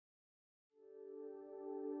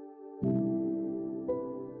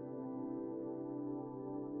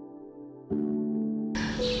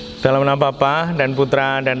Dalam nama Bapa dan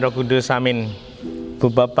Putra dan Roh Kudus, amin.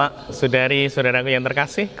 Bu Bapak, Saudari, Saudaraku yang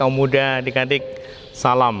terkasih, kaum muda, adik-adik,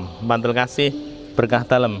 salam, Bantul, Kasih, Berkah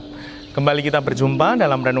Dalem. Kembali kita berjumpa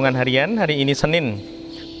dalam Renungan Harian hari ini Senin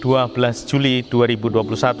 12 Juli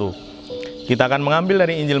 2021. Kita akan mengambil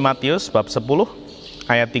dari Injil Matius bab 10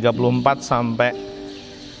 ayat 34 sampai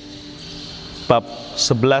bab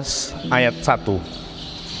 11 ayat 1.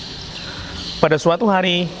 Pada suatu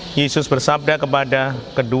hari, Yesus bersabda kepada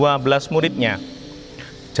ke-12 muridnya,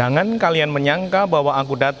 "Jangan kalian menyangka bahwa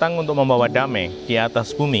aku datang untuk membawa damai di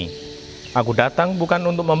atas bumi. Aku datang bukan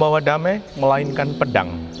untuk membawa damai, melainkan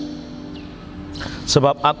pedang.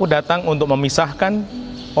 Sebab aku datang untuk memisahkan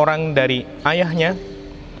orang dari ayahnya,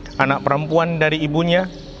 anak perempuan dari ibunya,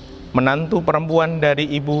 menantu perempuan dari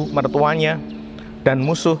ibu mertuanya, dan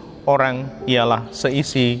musuh orang ialah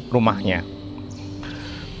seisi rumahnya.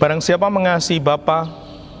 Barang siapa mengasihi bapa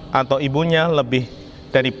atau ibunya lebih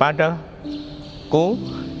daripadaku,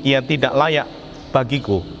 ia tidak layak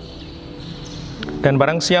bagiku. Dan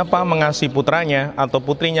barang siapa mengasihi putranya atau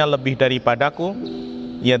putrinya lebih daripadaku,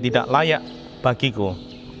 ia tidak layak bagiku.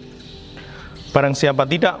 Barang siapa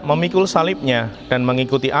tidak memikul salibnya dan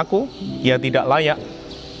mengikuti aku, ia tidak layak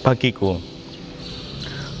bagiku.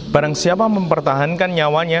 Barang siapa mempertahankan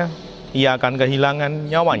nyawanya, ia akan kehilangan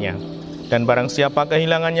nyawanya. Dan barang siapa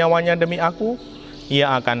kehilangan nyawanya demi aku,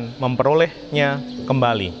 ia akan memperolehnya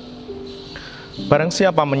kembali. Barang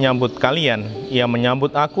siapa menyambut kalian, ia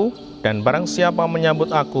menyambut aku. Dan barang siapa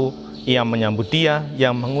menyambut aku, ia menyambut dia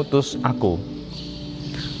yang mengutus aku.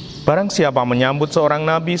 Barang siapa menyambut seorang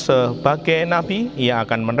nabi sebagai nabi, ia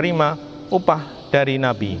akan menerima upah dari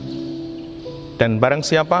nabi. Dan barang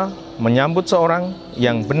siapa menyambut seorang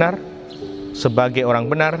yang benar sebagai orang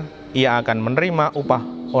benar, ia akan menerima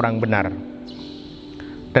upah orang benar.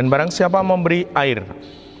 Dan barang siapa memberi air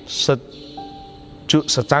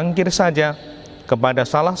secangkir saja kepada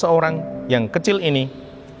salah seorang yang kecil ini,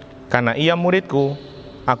 karena ia muridku,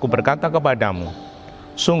 aku berkata kepadamu,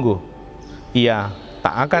 sungguh ia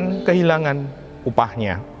tak akan kehilangan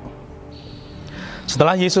upahnya."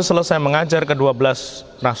 Setelah Yesus selesai mengajar ke-12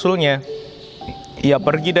 rasulnya, ia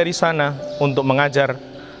pergi dari sana untuk mengajar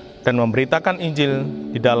dan memberitakan Injil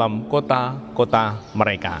di dalam kota-kota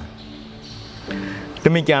mereka.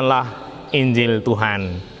 Demikianlah Injil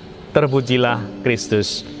Tuhan. Terpujilah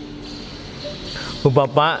Kristus. Bu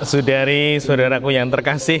Bapak, Saudari, Saudaraku yang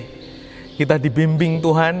terkasih, kita dibimbing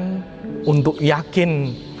Tuhan untuk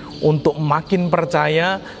yakin, untuk makin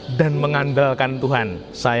percaya dan mengandalkan Tuhan.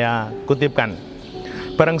 Saya kutipkan,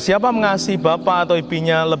 barang siapa mengasihi bapa atau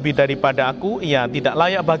ibunya lebih daripada aku, ia tidak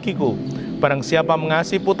layak bagiku. Barang siapa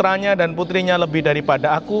mengasihi putranya dan putrinya lebih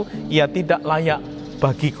daripada aku, ia tidak layak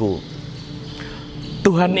bagiku.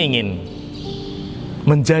 Tuhan ingin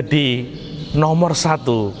menjadi nomor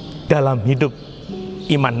satu dalam hidup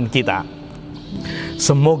iman kita.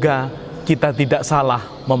 Semoga kita tidak salah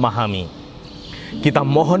memahami. Kita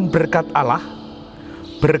mohon berkat Allah,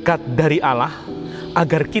 berkat dari Allah,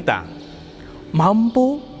 agar kita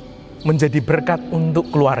mampu menjadi berkat untuk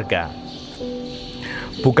keluarga.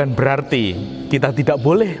 Bukan berarti kita tidak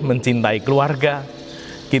boleh mencintai keluarga,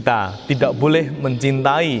 kita tidak boleh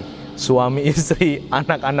mencintai suami istri,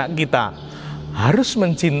 anak-anak kita. Harus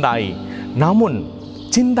mencintai, namun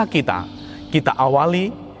cinta kita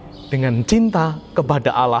awali dengan cinta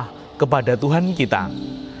kepada Allah, kepada Tuhan kita.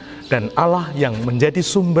 Dan Allah yang menjadi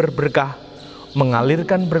sumber berkah,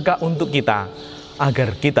 mengalirkan berkah untuk kita,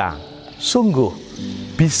 agar kita sungguh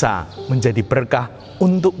bisa menjadi berkah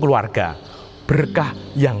untuk keluarga. Berkah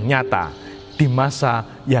yang nyata di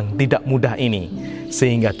masa yang tidak mudah ini,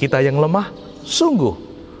 sehingga kita yang lemah sungguh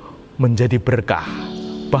menjadi berkah,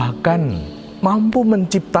 bahkan mampu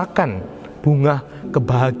menciptakan bunga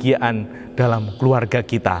kebahagiaan dalam keluarga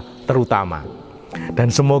kita terutama. Dan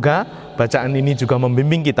semoga bacaan ini juga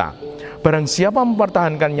membimbing kita. Barang siapa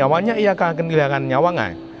mempertahankan nyawanya, ia akan kehilangan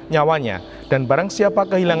nyawanya. Dan barang siapa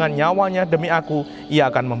kehilangan nyawanya demi aku, ia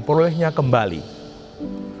akan memperolehnya kembali.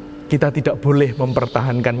 Kita tidak boleh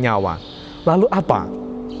mempertahankan nyawa. Lalu apa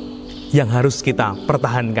yang harus kita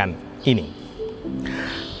pertahankan ini?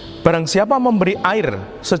 Barang siapa memberi air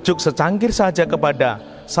sejuk secangkir saja kepada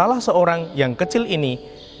salah seorang yang kecil ini,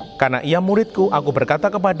 karena ia muridku, aku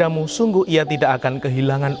berkata kepadamu, sungguh ia tidak akan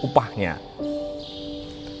kehilangan upahnya.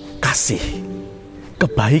 Kasih,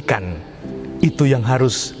 kebaikan, itu yang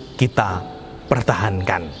harus kita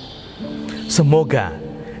pertahankan. Semoga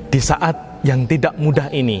di saat yang tidak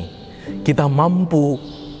mudah ini, kita mampu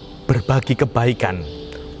berbagi kebaikan,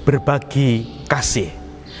 berbagi kasih.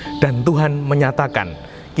 Dan Tuhan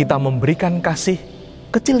menyatakan, kita memberikan kasih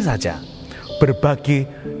kecil saja, berbagi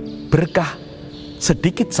berkah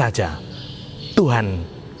sedikit saja, Tuhan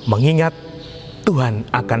mengingat, Tuhan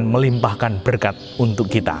akan melimpahkan berkat untuk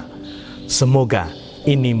kita. Semoga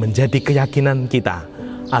ini menjadi keyakinan kita,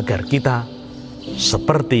 agar kita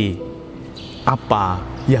seperti apa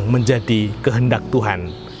yang menjadi kehendak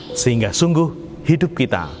Tuhan, sehingga sungguh hidup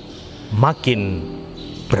kita makin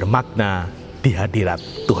bermakna di hadirat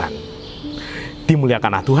Tuhan.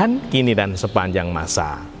 Dimuliakanlah Tuhan kini dan sepanjang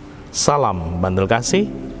masa. Salam Bantul Kasih,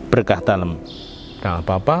 Berkah Dalem. Nama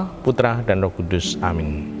Bapa, Putra, dan Roh Kudus.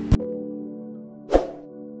 Amin.